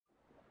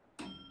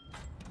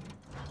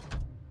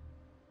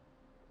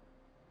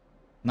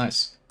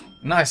Nice.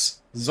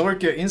 Nice.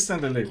 Zorkio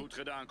instantly leaves. Goed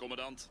gedaan,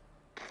 commandant.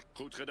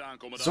 Goed gedaan,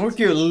 commandant.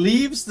 Zorkio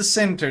leaves the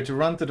center to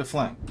run to the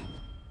flank.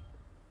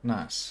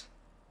 Nice.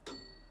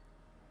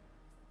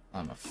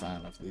 I'm a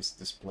fan of this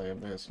display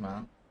of this,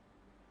 man.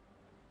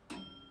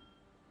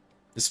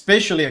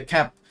 Especially a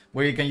cap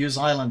where you can use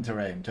island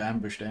terrain to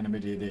ambush the enemy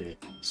DD.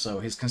 So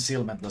his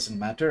concealment doesn't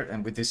matter,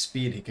 and with his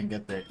speed he can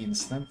get there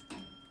instant.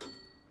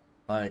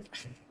 Like,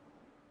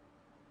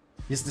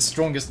 he's the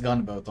strongest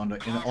gunboat on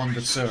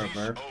the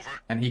server,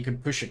 and he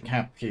could push a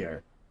cap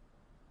here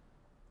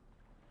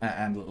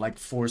and like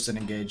force an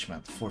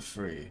engagement for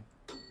free.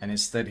 And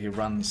instead he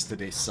runs to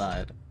this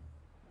side.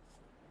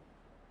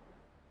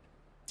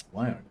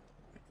 Why are they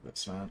like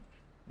this, man?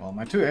 Well,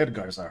 my two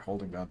Edgars are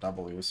holding down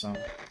W, so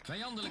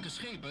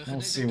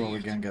we'll see what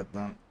we can get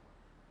done.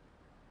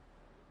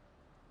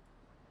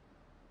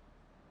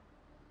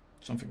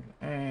 Something.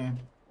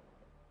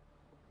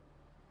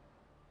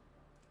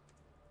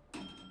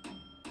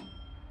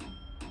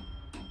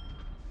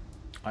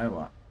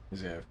 Iowa.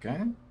 Is he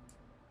AFK?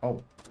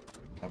 Oh,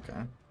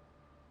 okay.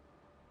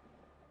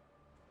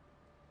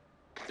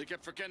 Ik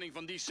heb verkenning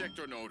van die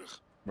sector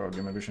nodig. Bro,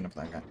 give me a vision of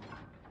that guy.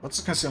 What's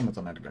the concealment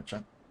on Edgar,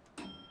 chat?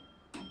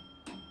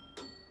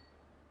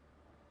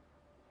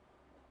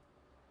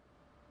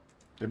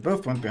 They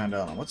both went behind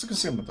Alan. What's the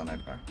concealment on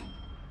Edgar?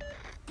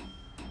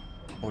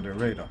 Oh, the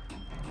radar.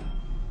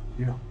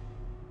 Yeah.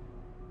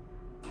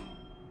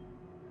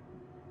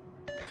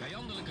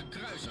 Vijandelijke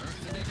kruiser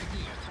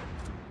gedetecteerd.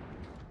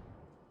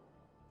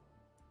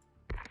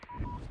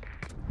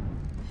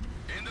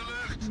 In de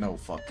lucht. No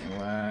fucking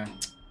way.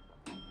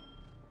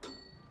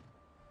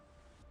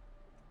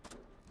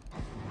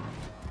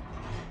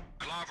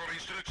 Klaar voor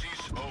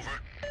instructies,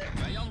 over.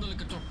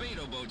 Vijandelijke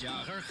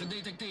torpedobootjager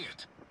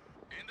gedetecteerd.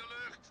 In de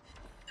lucht.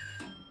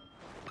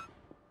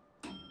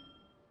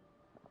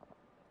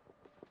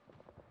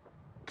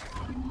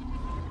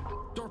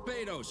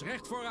 Torpedo's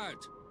recht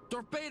vooruit.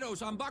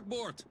 Torpedo's aan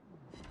bakboord.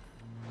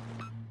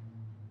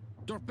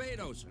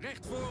 Torpedo's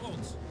recht voor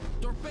ons.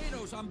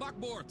 Torpedo's aan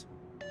bakboord.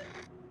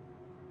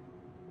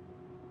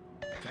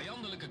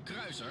 Vijandelijke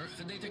kruiser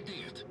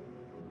gedetecteerd.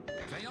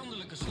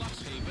 Vijandelijke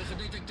slagschepen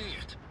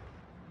gedetecteerd.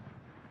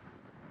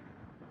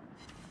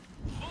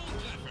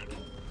 Voltreffer.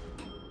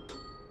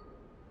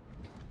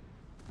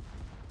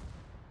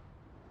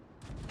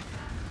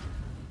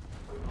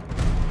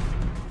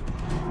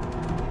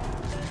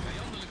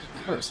 Vijandelijke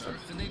kruiser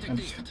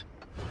gedetecteerd.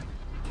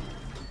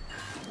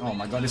 Oh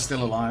my god, he's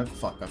still alive.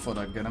 Fuck, I thought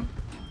I'd get him.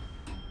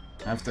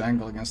 I have to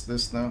angle against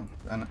this though.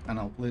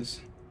 NL, please.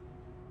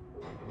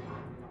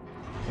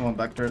 Come on,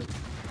 back turret.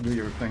 Do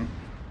your thing.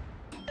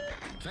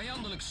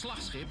 Vijandelijk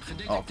slagschip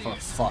Oh, gedetecteerd. for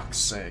fuck's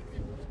sake.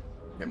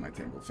 Okay, my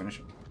team will finish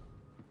it.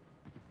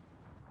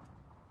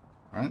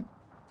 Right?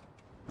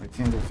 My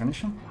team will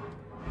finish him?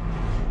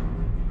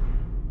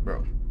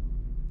 Bro.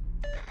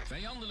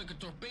 Vijandelijke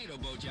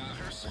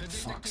torpedobootjagers For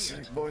fuck's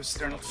gedetecteerd. sake, boys,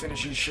 they're not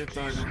finishing shit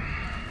either.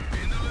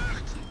 In de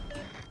lucht.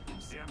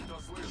 Всем, кто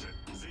слышит,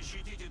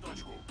 защитите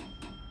точку.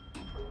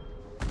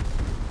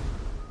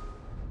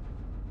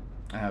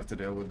 I have to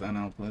deal with that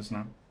now, please,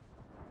 now.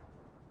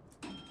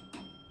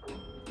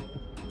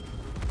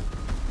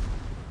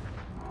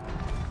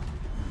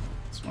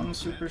 It's one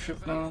super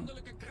ship now.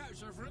 Vijandelijke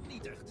kruiser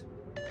vernietigd.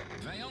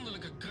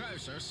 Vijandelijke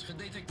kruisers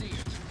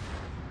gedetecteerd.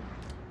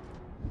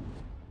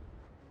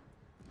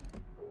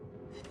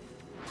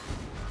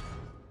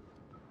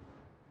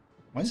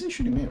 Why is he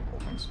shooting me at all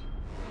things?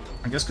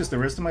 I guess because the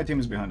rest of my team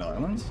is behind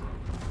islands?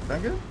 Is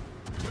that good?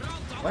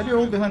 Why are you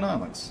all behind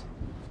islands?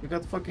 You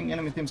got fucking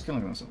enemy teams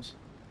killing themselves.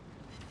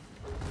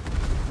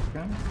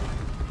 Okay.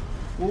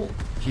 Cool.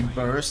 He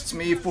bursts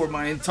me for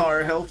my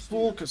entire health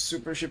pool, because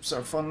super ships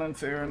are fun and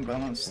fair and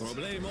balanced.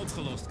 Probleem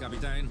opgelost,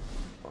 kapitein.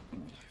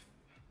 Fucking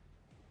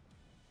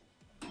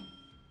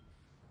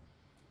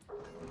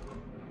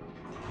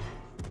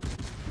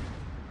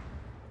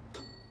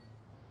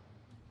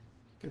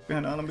get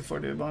behind island before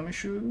the bomb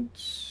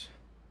shoots.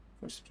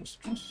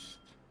 Trust.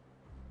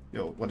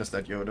 Yo, what is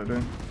that Yoda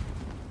doing?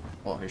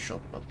 Oh, he shot,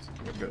 but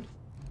we're good.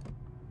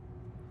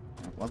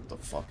 What the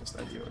fuck is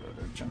that Yoda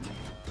doing, gentlemen?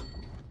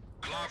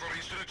 Klaar voor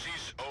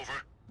instructies,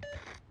 over.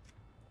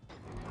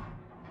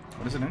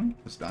 What is it in?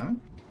 It's diamond?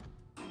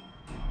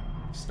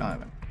 It's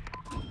diamond.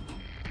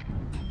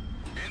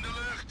 In de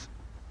lucht.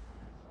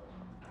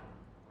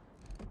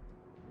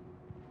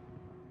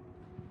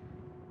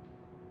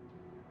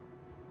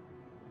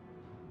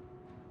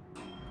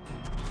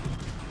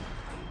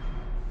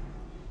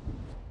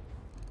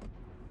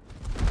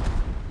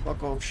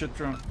 Fuck off, shit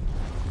drone.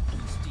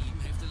 Ons team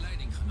heeft de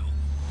leiding genomen.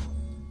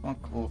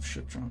 Fuck off,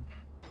 shit drone.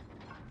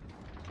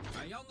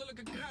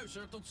 Vijandelijke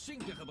kruiser tot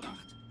zinken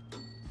gebracht.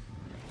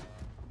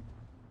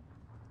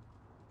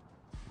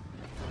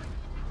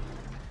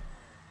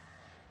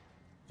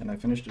 Can I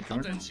finish the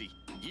charge? Attentie,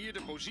 hier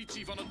de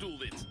positie van het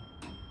doelwit.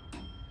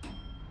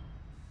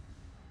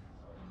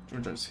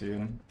 Georgia is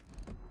healing.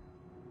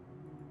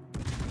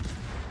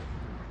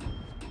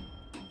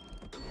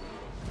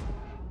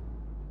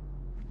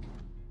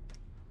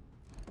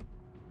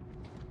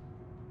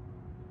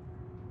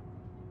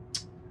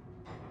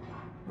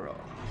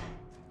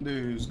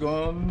 These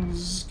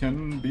guns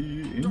can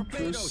be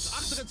Torpedo's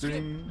achter het schip.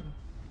 interesting.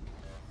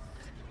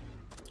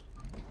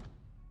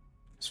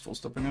 He's full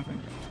stopping, I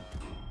think.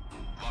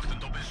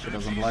 Wachtend op He instructies.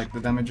 doesn't like the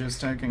damage he's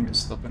taking, he's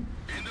stopping.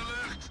 In de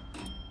lucht.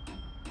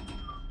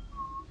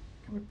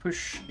 Can we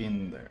push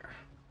in there?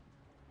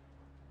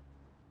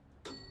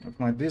 If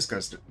my these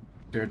guys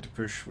dared to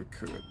push, we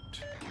could.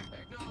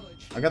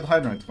 Acknowledge. I got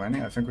Hydra at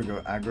 20. I think we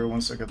go aggro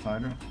once I get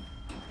Hydra.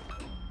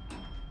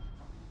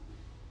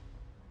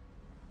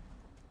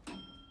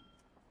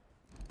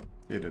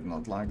 He did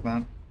not like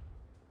that.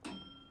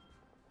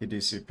 He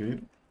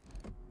DCP'd.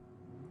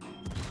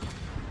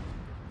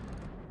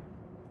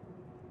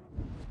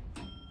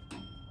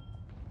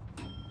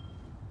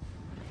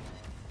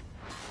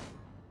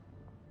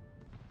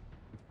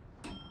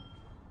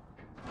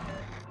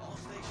 All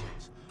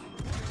stations.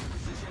 Reporting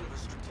position of a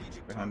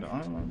strategic Behind the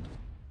target. island.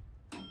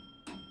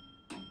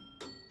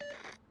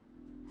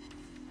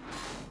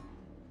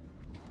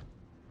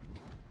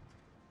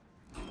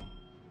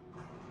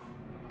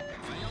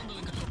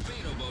 Vijandelijke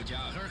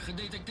torpedobootjager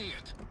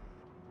gedetecteerd.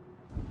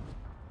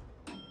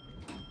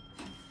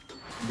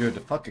 Dude, the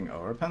fucking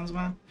overpens,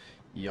 man.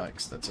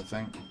 Yikes, that's a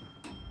thing.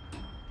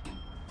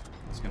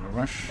 He's gonna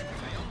rush.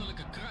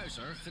 Vijandelijke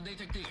kruiser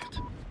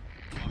gedetecteerd.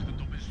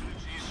 Wachtend op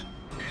instructies.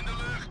 In de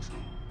lucht.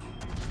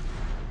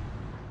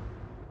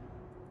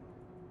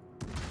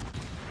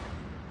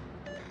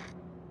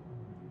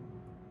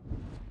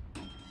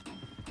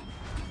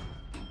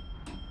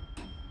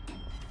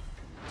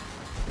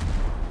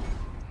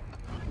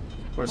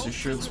 Of course he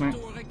shoots me.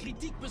 Hoofdschiptoren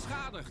kritiek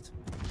beschadigd.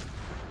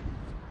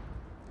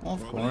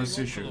 Of course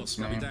he shoots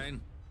me.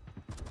 Kapitein.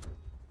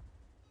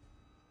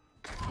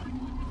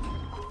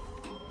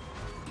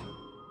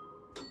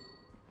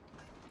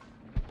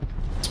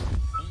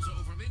 Onze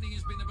overwinning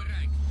is binnen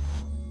bereik.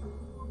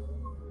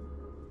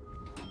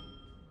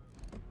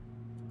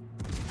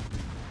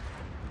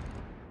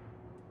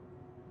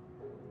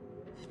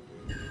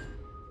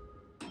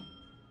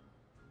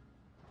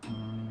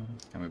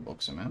 Can we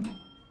box him in?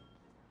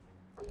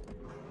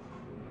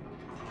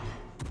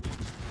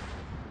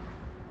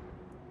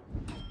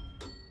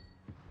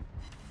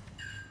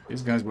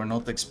 These guys were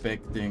not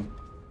expecting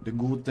the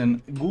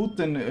Gouden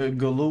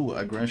Leeuw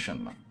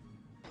aggression, man.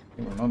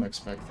 They were not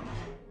expecting.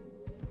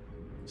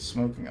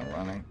 Smoking and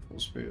running full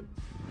speed.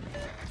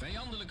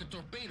 Vijandelijke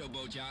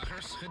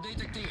torpedobootjagers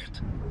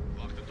gedetecteerd.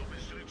 Wachtend op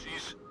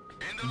instructies.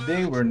 In de lucht.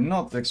 They were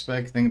not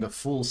expecting the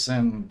full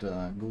send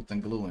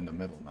Gouden Leeuw in the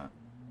middle, man.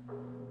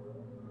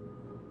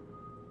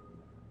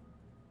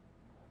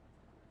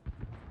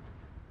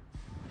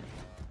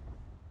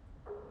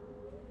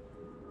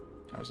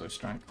 How's their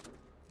strength?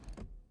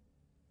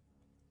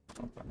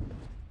 Not bad.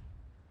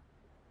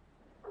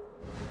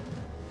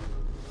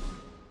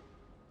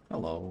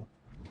 Hello.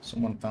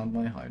 Someone found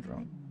my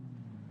Hydra.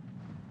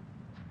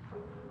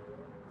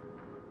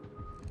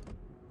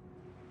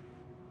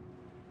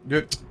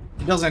 Dude,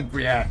 he doesn't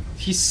react.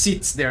 He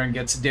sits there and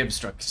gets dib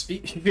struck.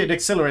 If he had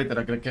accelerated,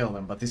 I could have killed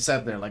him, but he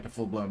sat there like a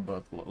full-blown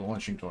boat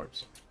launching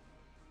torps.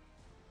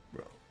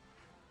 Bro.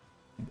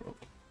 Bro.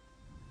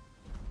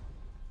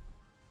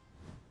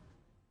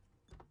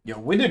 Yo,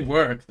 we did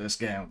work this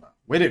game, man.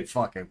 We did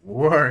fucking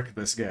work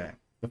this game.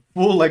 The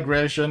full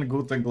aggression,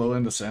 Gouden Leeuw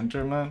in the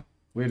center, man.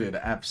 We did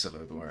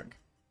absolute work.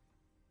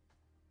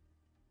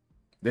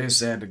 They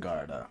said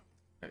Garda.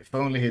 If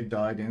only he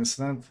died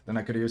instant, then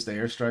I could use the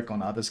airstrike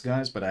on others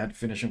guys, but I had to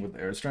finish him with the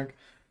airstrike.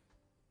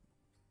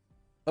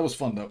 That was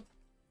fun though.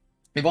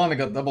 Ivana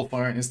got double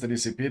fire insta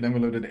DCP, then we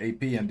loaded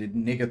AP and did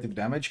negative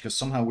damage because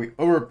somehow we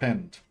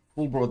overpenned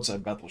full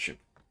broadside battleship.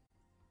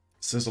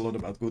 Says a lot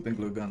about Gouden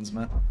Leeuw guns,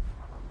 man.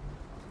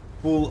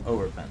 Full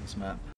overpens, man.